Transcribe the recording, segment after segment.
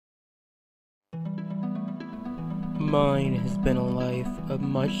Mine has been a life of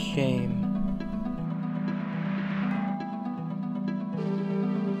much shame.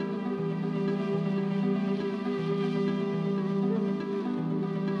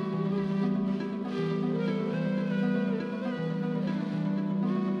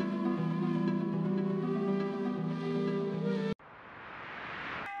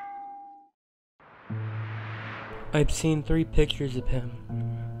 I've seen 3 pictures of him.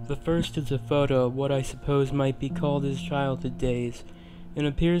 The first is a photo of what I suppose might be called his childhood days, and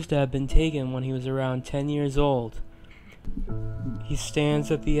appears to have been taken when he was around 10 years old. He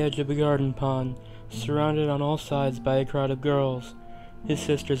stands at the edge of a garden pond, surrounded on all sides by a crowd of girls, his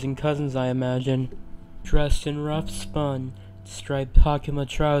sisters and cousins I imagine, dressed in rough spun, striped Hakama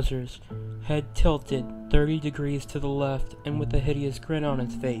trousers, head tilted 30 degrees to the left and with a hideous grin on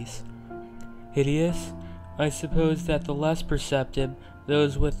his face. Hideous? I suppose that the less perceptive,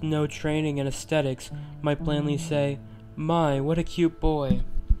 those with no training in aesthetics, might plainly say, "My, what a cute boy."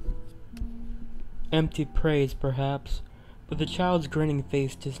 Empty praise, perhaps, but the child's grinning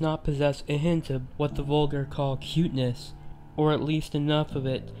face does not possess a hint of what the vulgar call cuteness, or at least enough of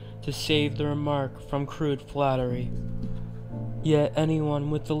it to save the remark from crude flattery. Yet anyone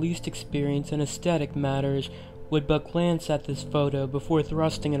with the least experience in aesthetic matters would but glance at this photo before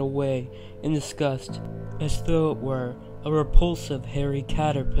thrusting it away in disgust, as though it were a repulsive hairy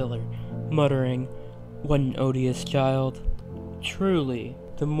caterpillar, muttering, "What an odious child." Truly,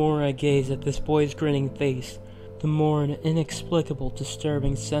 the more I gaze at this boy's grinning face, the more an inexplicable,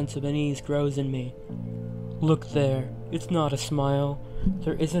 disturbing sense of unease grows in me. Look there, it's not a smile.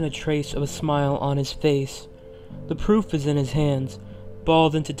 There isn't a trace of a smile on his face. The proof is in his hands,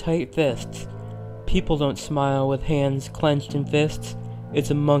 balled into tight fists. People don't smile with hands clenched in fists. It's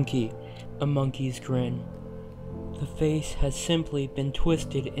a monkey's grin. The face has simply been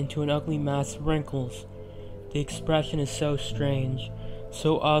twisted into an ugly mass of wrinkles. The expression is so strange,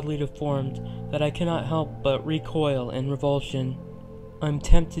 so oddly deformed, that I cannot help but recoil in revulsion. I'm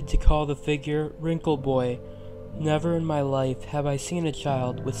tempted to call the figure Wrinkle Boy. Never in my life have I seen a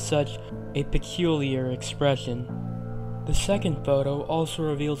child with such a peculiar expression. The second photo also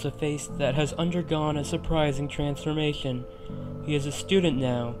reveals a face that has undergone a surprising transformation. He is a student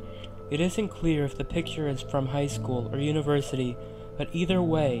now. It isn't clear if the picture is from high school or university, but either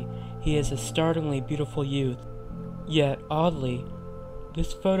way, he is a startlingly beautiful youth. Yet, oddly,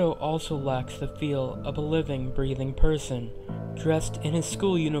 this photo also lacks the feel of a living, breathing person, dressed in his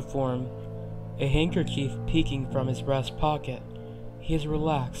school uniform, a handkerchief peeking from his breast pocket. He is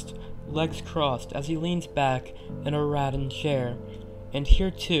relaxed, legs crossed as he leans back in a rattan chair, and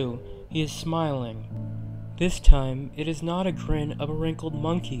here too, he is smiling. This time, it is not a grin of a wrinkled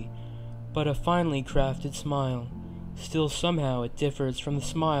monkey, but a finely crafted smile. Still, somehow it differs from the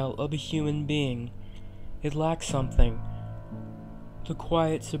smile of a human being. It lacks something. The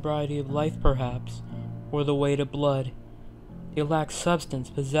quiet sobriety of life, perhaps, or the weight of blood. It lacks substance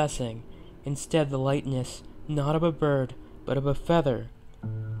possessing, instead the lightness, not of a bird, but of a feather.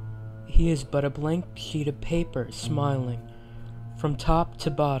 He is but a blank sheet of paper, smiling. From top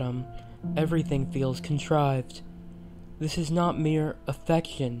to bottom, everything feels contrived. This is not mere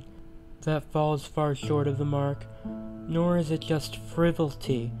affection that falls far short of the mark, nor is it just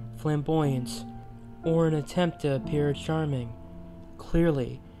frivolity, flamboyance, or an attempt to appear charming.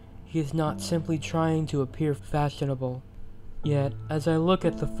 Clearly, he is not simply trying to appear fashionable. Yet, as I look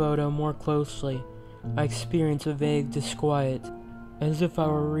at the photo more closely, I experience a vague disquiet, as if I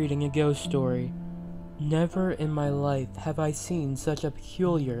were reading a ghost story. Never in my life have I seen such a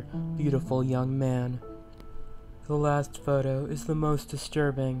peculiar, beautiful young man. The last photo is the most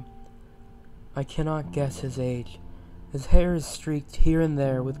disturbing. I cannot guess his age. His hair is streaked here and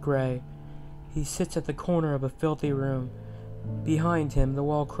there with gray. He sits at the corner of a filthy room. Behind him, the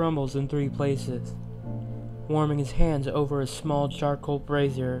wall crumbles in 3 places, warming his hands over a small charcoal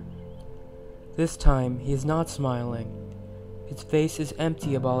brazier. This time, he is not smiling. His face is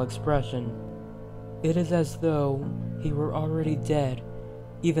empty of all expression. It is as though he were already dead,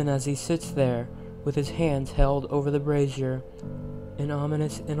 even as he sits there, with his hands held over the brazier. An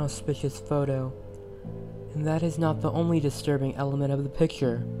ominous, inauspicious photo. And that is not the only disturbing element of the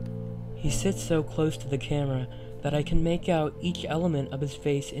picture. He sits so close to the camera that I can make out each element of his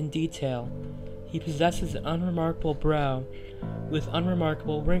face in detail. He possesses an unremarkable brow, with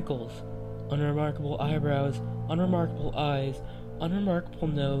unremarkable wrinkles, unremarkable eyebrows, unremarkable eyes, unremarkable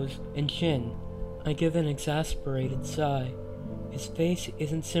nose and chin. I give an exasperated sigh. His face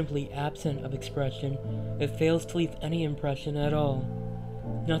isn't simply absent of expression, it fails to leave any impression at all.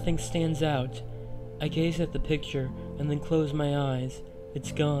 Nothing stands out. I gaze at the picture and then close my eyes.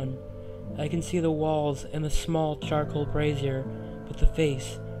 It's gone. I can see the walls and the small charcoal brazier, but the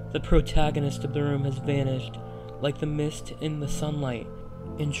face, the protagonist of the room, has vanished, like the mist in the sunlight,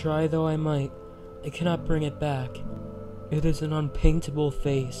 and try though I might, I cannot bring it back. It is an unpaintable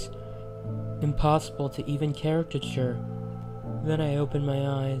face, impossible to even caricature. Then I open my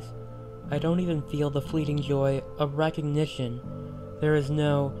eyes. I don't even feel the fleeting joy of recognition. There is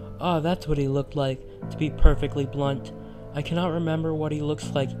no, that's what he looked like, to be perfectly blunt. I cannot remember what he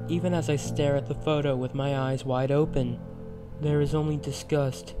looks like even as I stare at the photo with my eyes wide open. There is only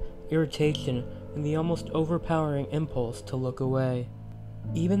disgust, irritation, and the almost overpowering impulse to look away.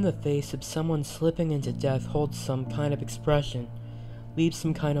 Even the face of someone slipping into death holds some kind of expression, leaves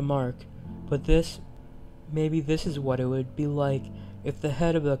some kind of mark, but maybe this is what it would be like if the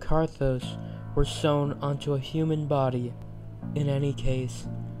head of the Carthos were sewn onto a human body. In any case,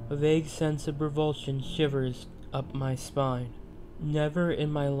 a vague sense of revulsion shivers up my spine. Never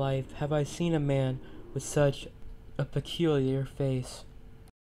in my life have I seen a man with such a peculiar face.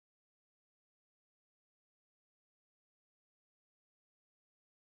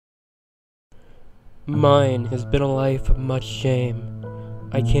 Mine has been a life of much shame.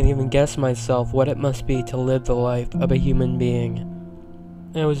 I can't even guess myself what it must be to live the life of a human being.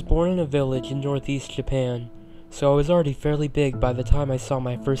 I was born in a village in northeast Japan, so I was already fairly big by the time I saw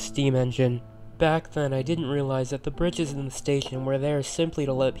my first steam engine. Back then, I didn't realize that the bridges in the station were there simply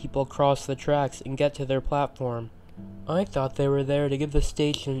to let people cross the tracks and get to their platform. I thought they were there to give the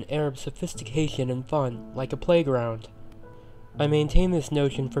station an air of sophistication and fun, like a playground. I maintained this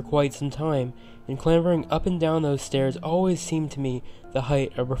notion for quite some time, and clambering up and down those stairs always seemed to me the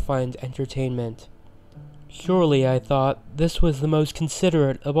height of refined entertainment. Surely, I thought, this was the most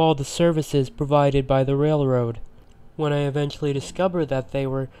considerate of all the services provided by the railroad. When I eventually discovered that they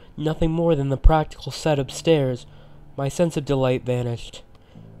were nothing more than the practical set-up stairs, my sense of delight vanished.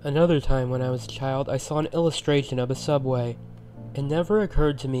 Another time when I was a child, I saw an illustration of a subway. It never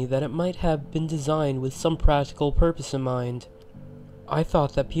occurred to me that it might have been designed with some practical purpose in mind. I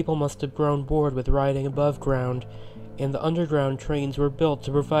thought that people must have grown bored with riding above ground, and the underground trains were built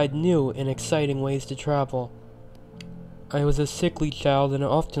to provide new and exciting ways to travel. I was a sickly child and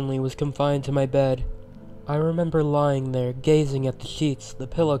oftenly was confined to my bed. I remember lying there, gazing at the sheets, the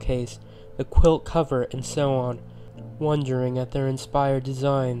pillowcase, the quilt cover, and so on, wondering at their inspired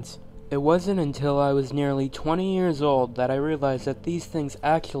designs. It wasn't until I was nearly 20 years old that I realized that these things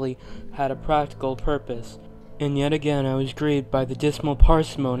actually had a practical purpose, and yet again I was grieved by the dismal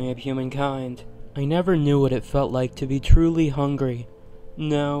parsimony of humankind. I never knew what it felt like to be truly hungry.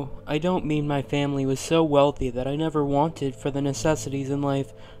 No, I don't mean my family was so wealthy that I never wanted for the necessities in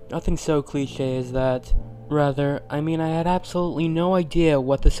life, nothing so cliché as that. Rather, I mean I had absolutely no idea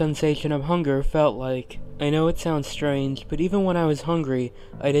what the sensation of hunger felt like. I know it sounds strange, but even when I was hungry,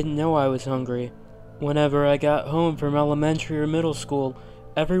 I didn't know I was hungry. Whenever I got home from elementary or middle school,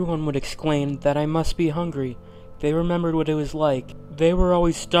 everyone would exclaim that I must be hungry. They remembered what it was like. They were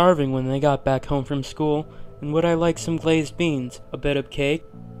always starving when they got back home from school, and would I like some glazed beans, a bit of cake,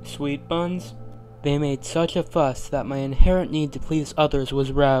 sweet buns? They made such a fuss that my inherent need to please others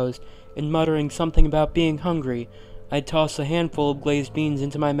was roused, and muttering something about being hungry, I'd toss a handful of glazed beans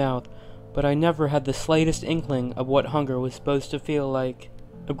into my mouth, but I never had the slightest inkling of what hunger was supposed to feel like.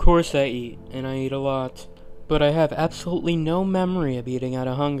 Of course I eat, and I eat a lot, but I have absolutely no memory of eating out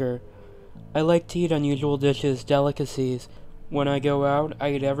of hunger. I like to eat unusual dishes, delicacies. When I go out,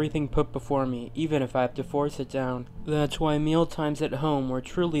 I eat everything put before me, even if I have to force it down. That's why meal times at home were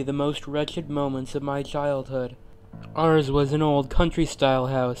truly the most wretched moments of my childhood. Ours was an old country-style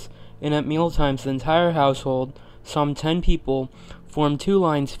house, and at mealtimes the entire household, some 10 people, formed 2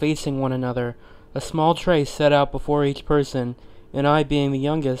 lines facing one another, a small tray set out before each person, and I, being the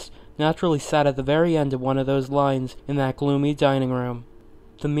youngest, naturally sat at the very end of one of those lines in that gloomy dining room.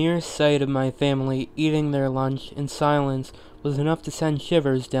 The mere sight of my family eating their lunch in silence was enough to send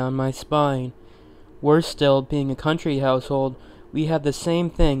shivers down my spine. Worse still, being a country household, we had the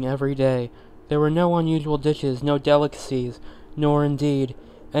same thing every day. There were no unusual dishes, no delicacies, nor, indeed,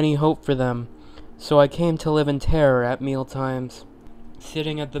 any hope for them, so I came to live in terror at mealtimes,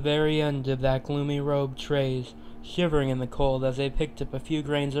 sitting at the very end of that gloomy row of trays, shivering in the cold as I picked up a few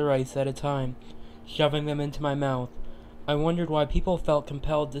grains of rice at a time, shoving them into my mouth. I wondered why people felt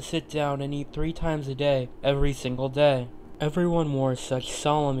compelled to sit down and eat 3 times a day, every single day. Everyone wore such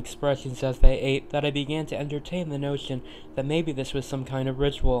solemn expressions as they ate that I began to entertain the notion that maybe this was some kind of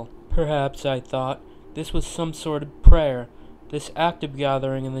ritual. Perhaps, I thought, this was some sort of prayer, this active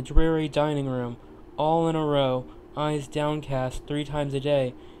gathering in the dreary dining room, all in a row, eyes downcast 3 times a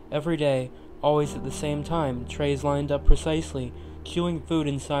day, every day, always at the same time, trays lined up precisely, chewing food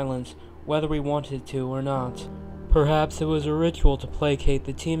in silence, whether we wanted to or not. Perhaps it was a ritual to placate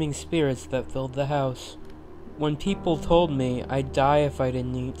the teeming spirits that filled the house. When people told me I'd die if I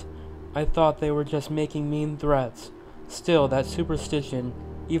didn't eat, I thought they were just making mean threats. Still, that superstition,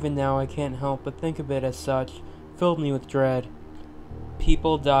 even now I can't help but think of it as such, filled me with dread.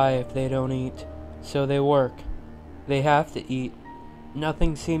 People die if they don't eat, so they work. They have to eat.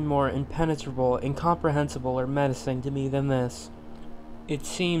 Nothing seemed more impenetrable, incomprehensible, or menacing to me than this. It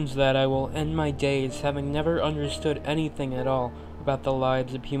seems that I will end my days having never understood anything at all about the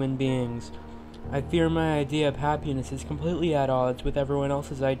lives of human beings. I fear my idea of happiness is completely at odds with everyone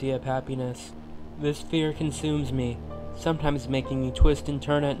else's idea of happiness. This fear consumes me, sometimes making me twist and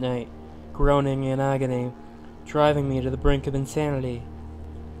turn at night, groaning in agony, driving me to the brink of insanity.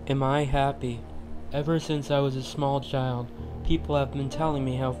 Am I happy? Ever since I was a small child, people have been telling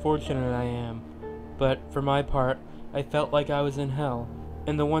me how fortunate I am, but for my part, I felt like I was in hell,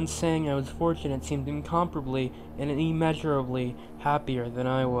 and the ones saying I was fortunate seemed incomparably and immeasurably happier than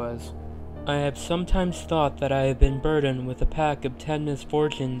I was. I have sometimes thought that I have been burdened with a pack of 10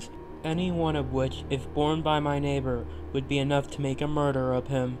 misfortunes, any one of which, if borne by my neighbor, would be enough to make a murderer of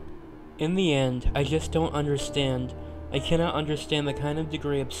him. In the end, I just don't understand. I cannot understand the kind of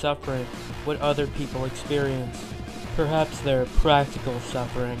degree of suffering what other people experience. Perhaps their practical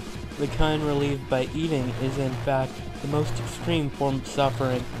suffering, the kind relieved by eating, is in fact the most extreme form of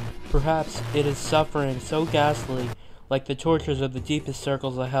suffering. Perhaps it is suffering so ghastly, like the tortures of the deepest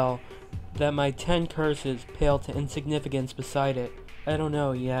circles of hell, that my 10 curses pale to insignificance beside it. I don't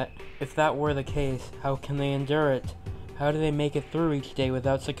know yet. If that were the case, how can they endure it? How do they make it through each day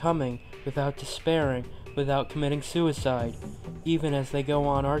without succumbing, without despairing, without committing suicide, even as they go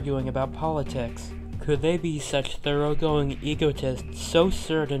on arguing about politics? Could they be such thoroughgoing egotists, so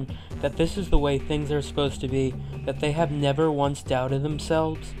certain that this is the way things are supposed to be, that they have never once doubted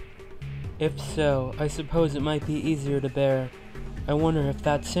themselves? If so, I suppose it might be easier to bear. I wonder if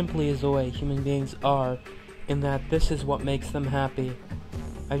that simply is the way human beings are, and that this is what makes them happy.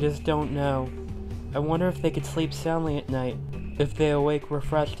 I just don't know. I wonder if they could sleep soundly at night, if they awake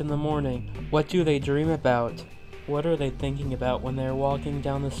refreshed in the morning. What do they dream about? What are they thinking about when they are walking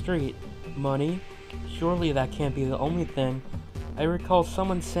down the street? Money? Surely that can't be the only thing. I recall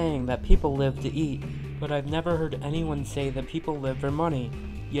someone saying that people live to eat, but I've never heard anyone say that people live for money,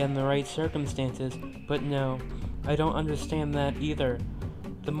 yet in the right circumstances. But no, I don't understand that either.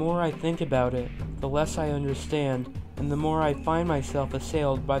 The more I think about it, the less I understand, and the more I find myself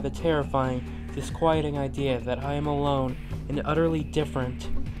assailed by the terrifying, disquieting idea that I am alone and utterly different.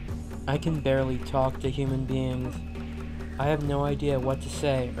 I can barely talk to human beings. I have no idea what to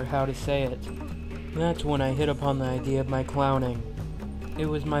say or how to say it. That's when I hit upon the idea of my clowning. It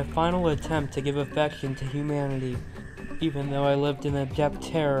was my final attempt to give affection to humanity. Even though I lived in abject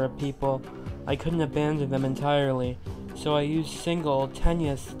terror of people, I couldn't abandon them entirely, so I used single,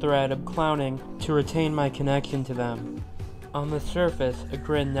 tenuous thread of clowning to retain my connection to them. On the surface, a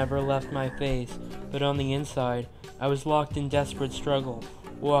grin never left my face, but on the inside, I was locked in desperate struggle,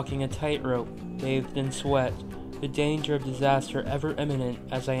 walking a tightrope, bathed in sweat, the danger of disaster ever imminent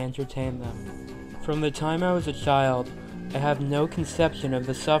as I entertained them. From the time I was a child, I have no conception of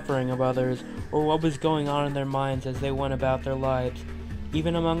the suffering of others or what was going on in their minds as they went about their lives,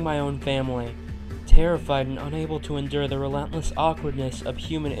 even among my own family. Terrified and unable to endure the relentless awkwardness of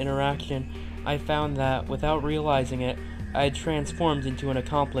human interaction, I found that, without realizing it, I had transformed into an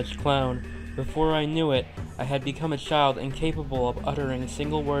accomplished clown. Before I knew it, I had become a child incapable of uttering a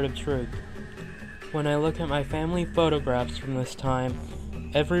single word of truth. When I look at my family photographs from this time,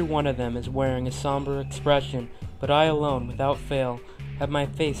 every one of them is wearing a somber expression, but I alone, without fail, have my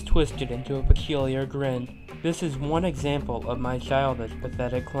face twisted into a peculiar grin. This is one example of my childish,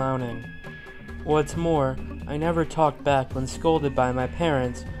 pathetic clowning. What's more, I never talked back when scolded by my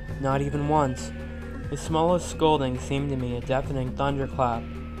parents, not even once. The smallest scolding seemed to me a deafening thunderclap,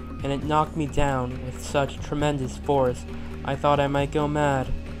 and it knocked me down with such tremendous force I thought I might go mad.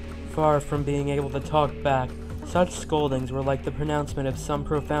 Far from being able to talk back, such scoldings were like the pronouncement of some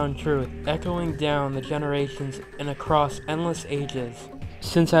profound truth, echoing down the generations and across endless ages.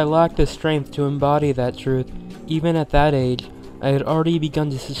 Since I lacked the strength to embody that truth, even at that age, I had already begun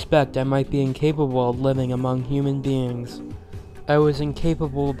to suspect I might be incapable of living among human beings. I was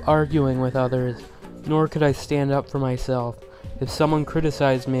incapable of arguing with others, nor could I stand up for myself. If someone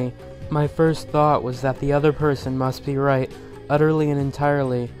criticized me, my first thought was that the other person must be right, utterly and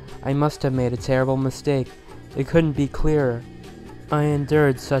entirely. I must have made a terrible mistake. It couldn't be clearer. I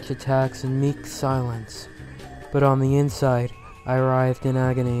endured such attacks in meek silence, but on the inside, I writhed in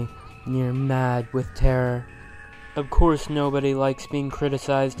agony, near mad with terror. Of course nobody likes being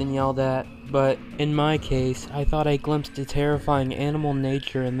criticized and yelled at, but in my case, I thought I glimpsed a terrifying animal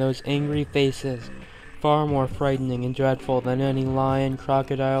nature in those angry faces, far more frightening and dreadful than any lion,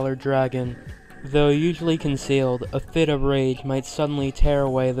 crocodile, or dragon. Though usually concealed, a fit of rage might suddenly tear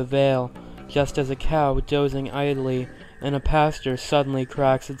away the veil, just as a cow dozing idly in a pasture suddenly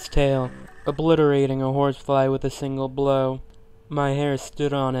cracks its tail, obliterating a horsefly with a single blow. My hair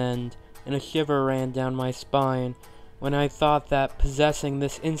stood on end, and a shiver ran down my spine, when I thought that possessing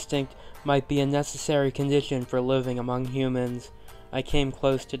this instinct might be a necessary condition for living among humans. I came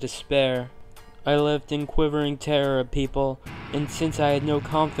close to despair. I lived in quivering terror of people, and since I had no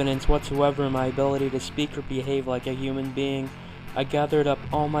confidence whatsoever in my ability to speak or behave like a human being, I gathered up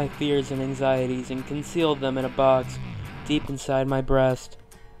all my fears and anxieties and concealed them in a box deep inside my breast.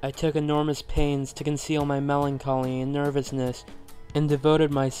 I took enormous pains to conceal my melancholy and nervousness, and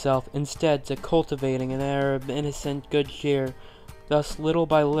devoted myself instead to cultivating an air of innocent good cheer. Thus, little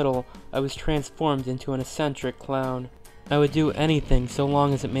by little, I was transformed into an eccentric clown. I would do anything so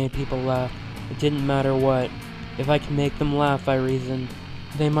long as it made people laugh. It didn't matter what. If I could make them laugh, I reasoned,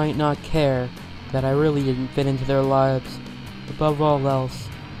 they might not care that I really didn't fit into their lives. Above all else,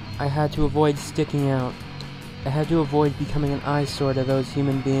 I had to avoid sticking out. I had to avoid becoming an eyesore to those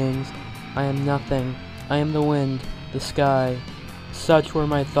human beings. I am nothing. I am the wind, the sky. Such were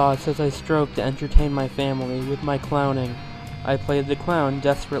my thoughts as I strove to entertain my family with my clowning. I played the clown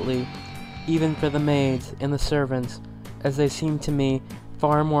desperately, even for the maids and the servants, as they seemed to me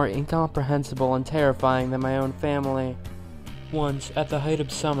far more incomprehensible and terrifying than my own family. Once, at the height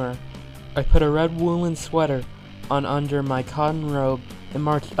of summer, I put a red woolen sweater on under my cotton robe and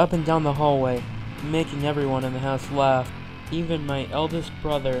marched up and down the hallway, making everyone in the house laugh. Even my eldest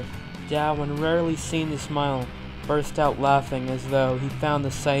brother, Dad, when rarely seen to smile, burst out laughing as though he found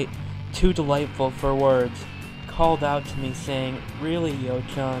the sight too delightful for words, called out to me saying, "Really,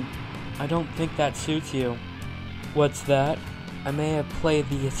 Yo-chan, I don't think that suits you." What's that? I may have played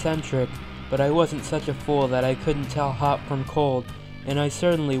the eccentric, but I wasn't such a fool that I couldn't tell hot from cold, and I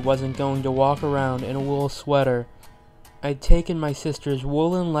certainly wasn't going to walk around in a wool sweater. I'd taken my sister's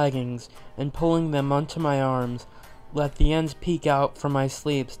woolen leggings and pulling them onto my arms, let the ends peek out from my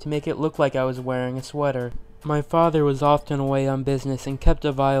sleeves to make it look like I was wearing a sweater. My father was often away on business and kept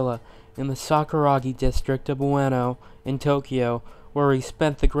a villa in the Sakuragi district of Ueno in Tokyo, where he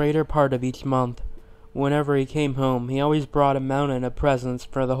spent the greater part of each month. Whenever he came home, he always brought a mountain of presents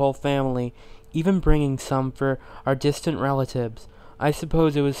for the whole family, even bringing some for our distant relatives. I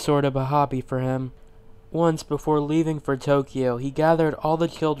suppose it was sort of a hobby for him. Once, before leaving for Tokyo, he gathered all the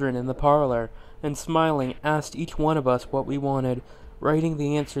children in the parlor, and smiling, asked each one of us what we wanted, writing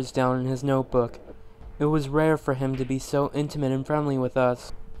the answers down in his notebook. It was rare for him to be so intimate and friendly with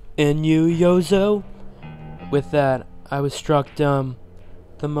us. "And you, Yozo?" With that, I was struck dumb.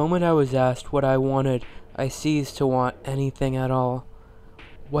 The moment I was asked what I wanted, I ceased to want anything at all.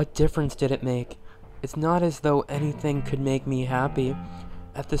 What difference did it make? It's not as though anything could make me happy.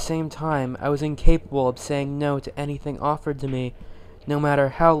 At the same time, I was incapable of saying no to anything offered to me, no matter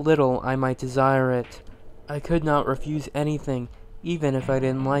how little I might desire it. I could not refuse anything, even if I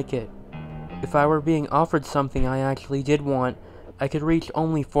didn't like it. If I were being offered something I actually did want, I could reach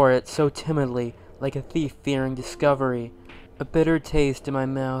only for it so timidly, like a thief fearing discovery. A bitter taste in my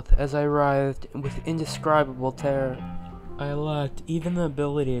mouth as I writhed with indescribable terror. I lacked even the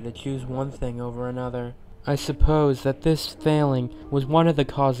ability to choose one thing over another. I suppose that this failing was one of the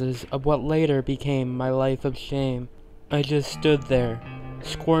causes of what later became my life of shame. I just stood there,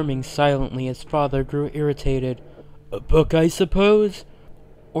 squirming silently as Father grew irritated. "A book, I suppose?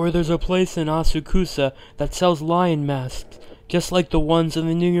 Or there's a place in Asakusa that sells lion masks, just like the ones in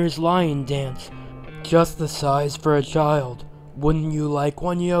the New Year's lion dance. Just the size for a child. Wouldn't you like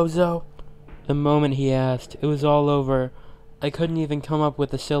one, Yozo?" The moment he asked, it was all over. I couldn't even come up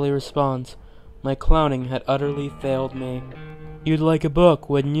with a silly response. My clowning had utterly failed me. "You'd like a book,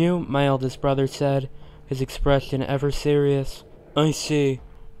 wouldn't you?" my eldest brother said, his expression ever serious. "I see,"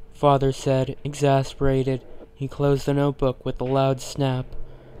 Father said, exasperated. He closed the notebook with a loud snap,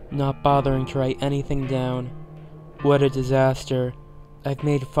 not bothering to write anything down. What a disaster. I've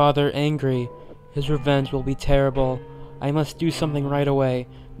made Father angry. His revenge will be terrible. I must do something right away,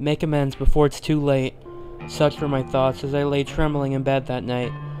 make amends before it's too late. Such were my thoughts as I lay trembling in bed that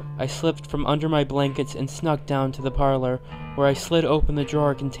night. I slipped from under my blankets and snuck down to the parlor, where I slid open the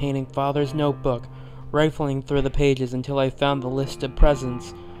drawer containing Father's notebook, rifling through the pages until I found the list of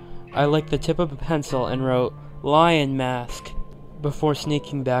presents. I licked the tip of a pencil and wrote, "Lion Mask," before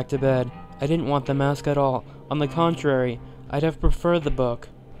sneaking back to bed. I didn't want the mask at all. On the contrary, I'd have preferred the book.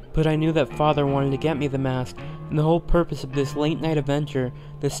 But I knew that Father wanted to get me the mask, And the whole purpose of this late-night adventure,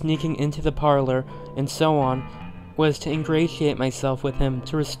 the sneaking into the parlor, and so on, was to ingratiate myself with him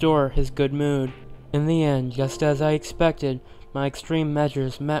to restore his good mood. In the end, just as I expected, my extreme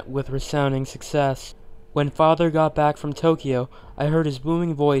measures met with resounding success. When Father got back from Tokyo, I heard his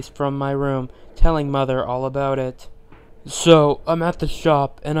booming voice from my room, telling Mother all about it. "So, I'm at the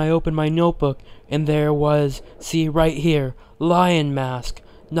shop, and I opened my notebook, and there was, see right here, lion mask,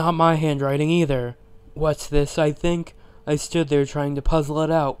 not my handwriting either. What's this, I think? I stood there trying to puzzle it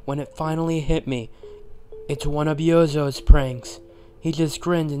out when it finally hit me. It's one of Yozo's pranks. He just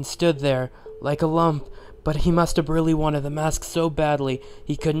grinned and stood there, like a lump, but he must have really wanted the mask so badly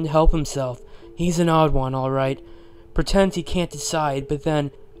he couldn't help himself. He's an odd one, all right. Pretends he can't decide, but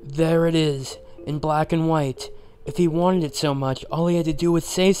then, there it is, in black and white. If he wanted it so much, all he had to do was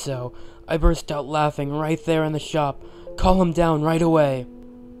say so. I burst out laughing right there in the shop. Call him down right away."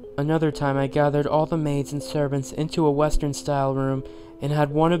 Another time I gathered all the maids and servants into a Western-style room and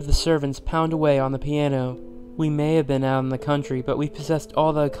had one of the servants pound away on the piano. We may have been out in the country, but we possessed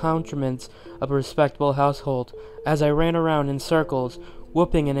all the accoutrements of a respectable household, as I ran around in circles,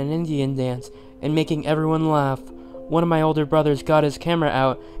 whooping in an Indian dance, and making everyone laugh. One of my older brothers got his camera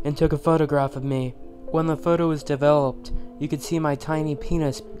out and took a photograph of me. When the photo was developed, you could see my tiny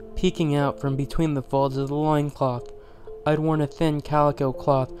penis peeking out from between the folds of the loincloth. I'd worn a thin calico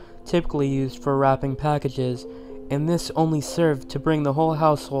cloth, typically used for wrapping packages, and this only served to bring the whole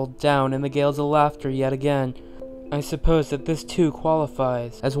household down in the gales of laughter yet again. I suppose that this too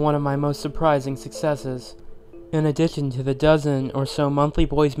qualifies as one of my most surprising successes. In addition to the dozen or so monthly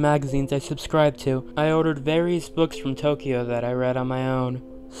boys' magazines I subscribed to, I ordered various books from Tokyo that I read on my own.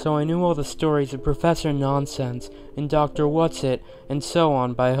 So I knew all the stories of Professor Nonsense and Dr. Whatsit and so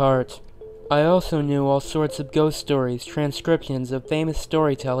on by heart. I also knew all sorts of ghost stories, transcriptions of famous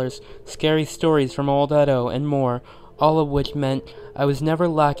storytellers, scary stories from old Edo, and more, all of which meant I was never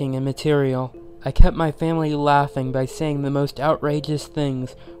lacking in material. I kept my family laughing by saying the most outrageous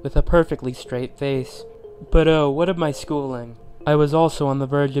things with a perfectly straight face. But oh, what of my schooling? I was also on the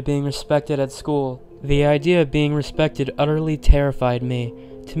verge of being respected at school. The idea of being respected utterly terrified me.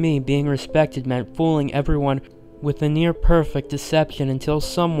 To me, being respected meant fooling everyone with a near-perfect deception until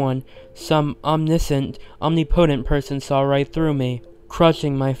someone, some omniscient, omnipotent person saw right through me,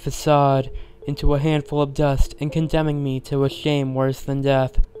 crushing my facade into a handful of dust and condemning me to a shame worse than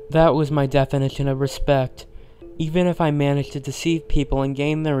death. That was my definition of respect. Even if I managed to deceive people and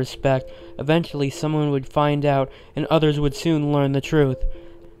gain their respect, eventually someone would find out and others would soon learn the truth.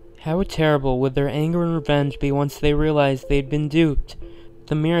 How terrible would their anger and revenge be once they realized they'd been duped?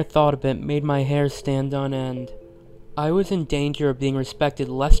 The mere thought of it made my hair stand on end. I was in danger of being respected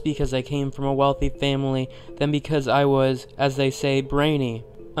less because I came from a wealthy family than because I was, as they say, brainy.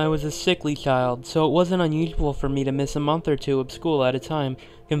 I was a sickly child, so it wasn't unusual for me to miss a month or two of school at a time,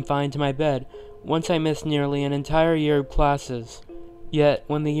 confined to my bed. Once I missed nearly an entire year of classes. Yet,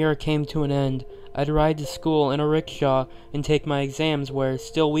 when the year came to an end, I'd ride to school in a rickshaw and take my exams where,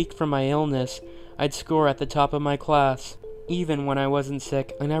 still weak from my illness, I'd score at the top of my class. Even when I wasn't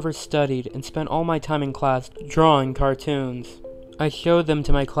sick, I never studied and spent all my time in class drawing cartoons. I showed them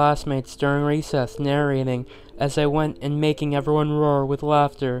to my classmates during recess, narrating as I went and making everyone roar with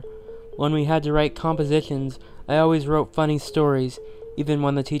laughter. When we had to write compositions, I always wrote funny stories, even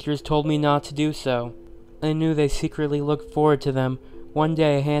when the teachers told me not to do so. I knew they secretly looked forward to them. One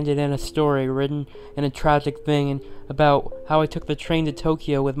day I handed in a story written in a tragic vein about how I took the train to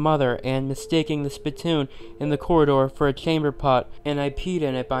Tokyo with Mother and mistaking the spittoon in the corridor for a chamber pot, and I peed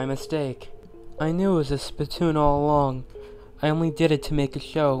in it by mistake. I knew it was a spittoon all along. I only did it to make a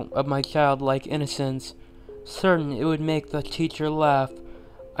show of my childlike innocence, certain it would make the teacher laugh.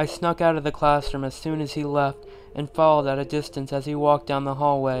 I snuck out of the classroom as soon as he left and followed at a distance as he walked down the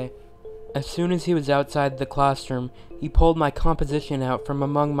hallway. As soon as he was outside the classroom, he pulled my composition out from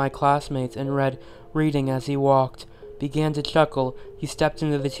among my classmates and read, reading as he walked. Began to chuckle, he stepped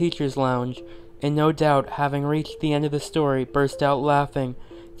into the teacher's lounge, and no doubt, having reached the end of the story, burst out laughing,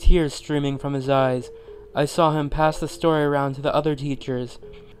 tears streaming from his eyes. I saw him pass the story around to the other teachers.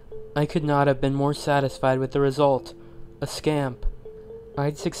 I could not have been more satisfied with the result. A scamp. I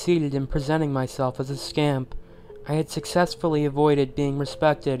had succeeded in presenting myself as a scamp. I had successfully avoided being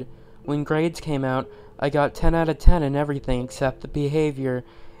respected. When grades came out, I got 10 out of 10 in everything except the behavior,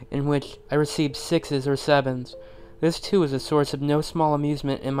 in which I received 6s or 7s. This too was a source of no small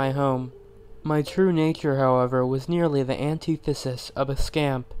amusement in my home. My true nature, however, was nearly the antithesis of a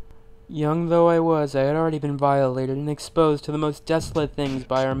scamp. Young though I was, I had already been violated and exposed to the most desolate things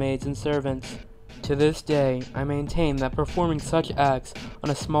by our maids and servants. To this day, I maintain that performing such acts on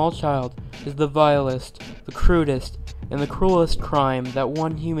a small child is the vilest, the crudest, and the cruelest crime that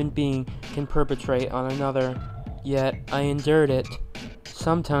one human being can perpetrate on another. Yet, I endured it.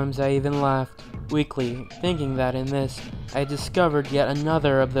 Sometimes I even laughed, weakly, thinking that in this, I discovered yet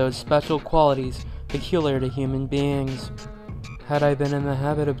another of those special qualities peculiar to human beings. Had I been in the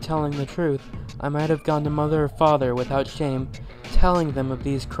habit of telling the truth, I might have gone to mother or father without shame, telling them of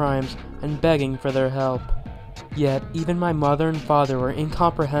these crimes and begging for their help. Yet, even my mother and father were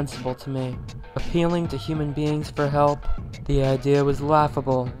incomprehensible to me. Appealing to human beings for help, the idea was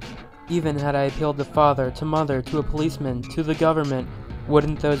laughable. Even had I appealed to father, to mother, to a policeman, to the government,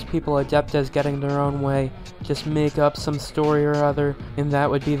 wouldn't those people adept as getting their own way just make up some story or other, and that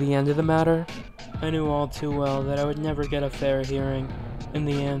would be the end of the matter? I knew all too well that I would never get a fair hearing. In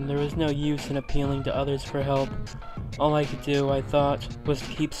the end, there was no use in appealing to others for help. All I could do, I thought, was to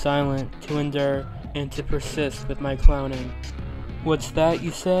keep silent, to endure, and to persist with my clowning. What's that,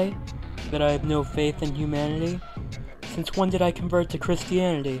 you say? That I have no faith in humanity? Since when did I convert to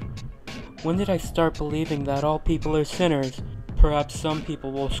Christianity? When did I start believing that all people are sinners? Perhaps some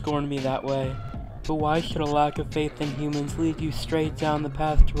people will scorn me that way. But why should a lack of faith in humans lead you straight down the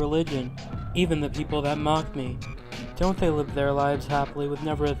path to religion? Even the people that mock me. Don't they live their lives happily with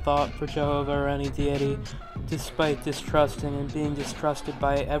never a thought for Jehovah or any deity, despite distrusting and being distrusted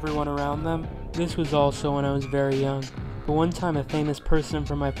by everyone around them? This was also when I was very young. But one time a famous person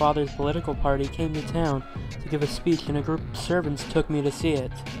from my father's political party came to town to give a speech, and a group of servants took me to see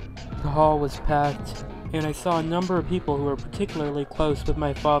it. The hall was packed, and I saw a number of people who were particularly close with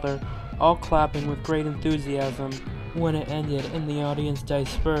my father, all clapping with great enthusiasm. When it ended and the audience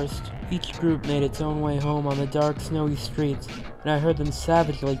dispersed, each group made its own way home on the dark, snowy streets, and I heard them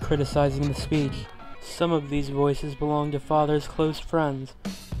savagely criticizing the speech. Some of these voices belonged to father's close friends.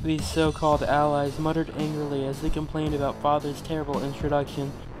 These so-called allies muttered angrily as they complained about father's terrible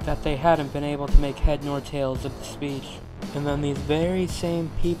introduction, that they hadn't been able to make head nor tails of the speech. And then these very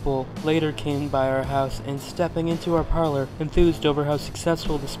same people later came by our house and, stepping into our parlor, enthused over how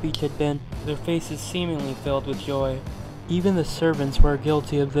successful the speech had been, their faces seemingly filled with joy. Even the servants were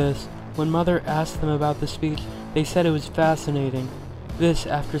guilty of this. When mother asked them about the speech, they said it was fascinating. This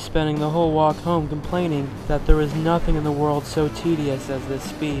after spending the whole walk home complaining that there was nothing in the world so tedious as this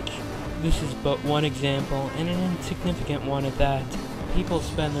speech. This is but one example, and an insignificant one at that. People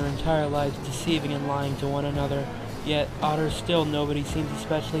spend their entire lives deceiving and lying to one another, yet odder still, nobody seems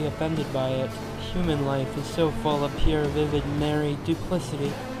especially offended by it. Human life is so full of pure, vivid, merry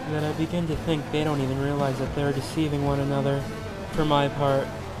duplicity that I begin to think they don't even realize that they're deceiving one another. For my part,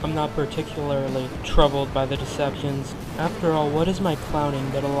 I'm not particularly troubled by the deceptions. After all, what is my clowning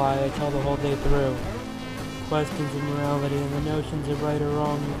but a lie I tell the whole day through? Questions of morality and the notions of right or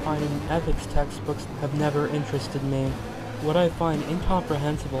wrong you find in ethics textbooks have never interested me. What I find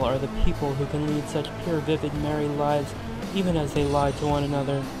incomprehensible are the people who can lead such pure, vivid, merry lives even as they lie to one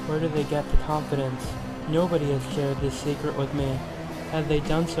another. Where do they get the confidence? Nobody has shared this secret with me. Had they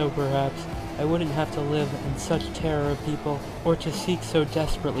done so, perhaps, I wouldn't have to live in such terror of people, or to seek so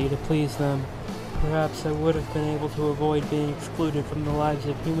desperately to please them. Perhaps I would have been able to avoid being excluded from the lives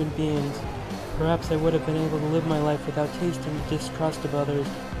of human beings. Perhaps I would have been able to live my life without tasting the distrust of others,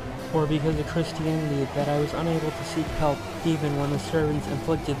 or because of Christianity that I was unable to seek help even when the servants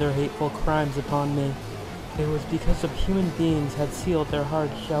inflicted their hateful crimes upon me. It was because of human beings had sealed their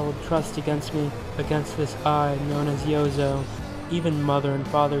hard-shelled trust against me, against this I known as Yozo. Even mother and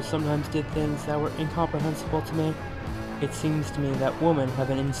father sometimes did things that were incomprehensible to me. It seems to me that women have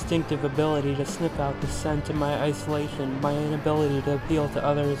an instinctive ability to sniff out the scent of my isolation, my inability to appeal to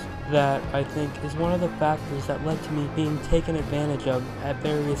others. That, I think, is one of the factors that led to me being taken advantage of at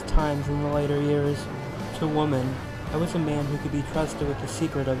various times in the later years. To women, I was a man who could be trusted with the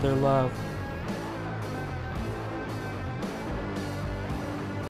secret of their love.